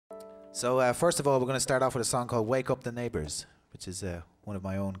So first of all, we're going to start off with a song called "Wake Up the Neighbours," which is one of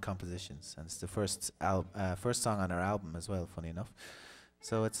my own compositions, and it's the first song on our album as well, funny enough.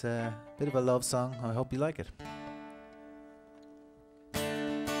 So it's a bit of a love song. I hope you like it.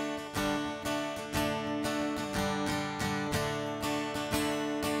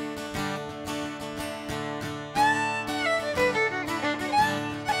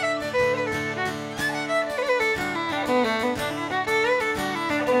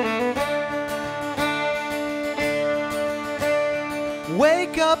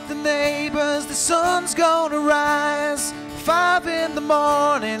 Wake up the neighbors, the sun's gonna rise. 5 in the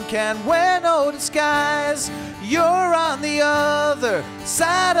morning, can't wear no disguise. You're on the other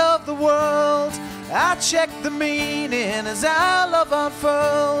side of the world. I check the meaning as our love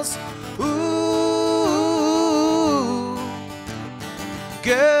unfurls. Ooh,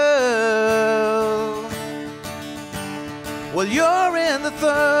 girl. Well, you're in the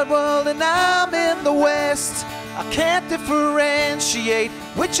third world and I'm in the west. I can't differentiate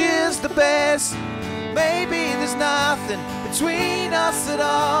which is the best. Maybe there's nothing between us at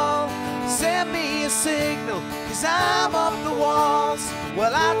all. Send me a signal, 'cause I'm up the walls.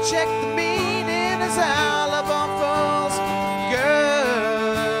 Well, I check the meaning as our love unfolds. Girl,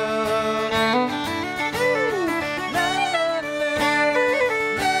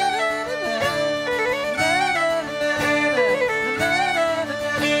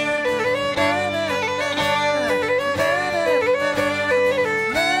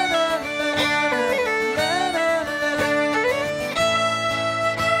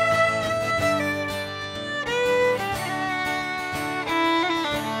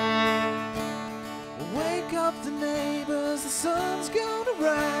 the neighbors, the sun's gonna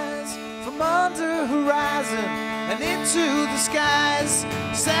rise from under horizon and into the skies.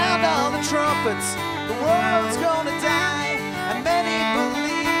 Sound all the trumpets, the world's gonna die.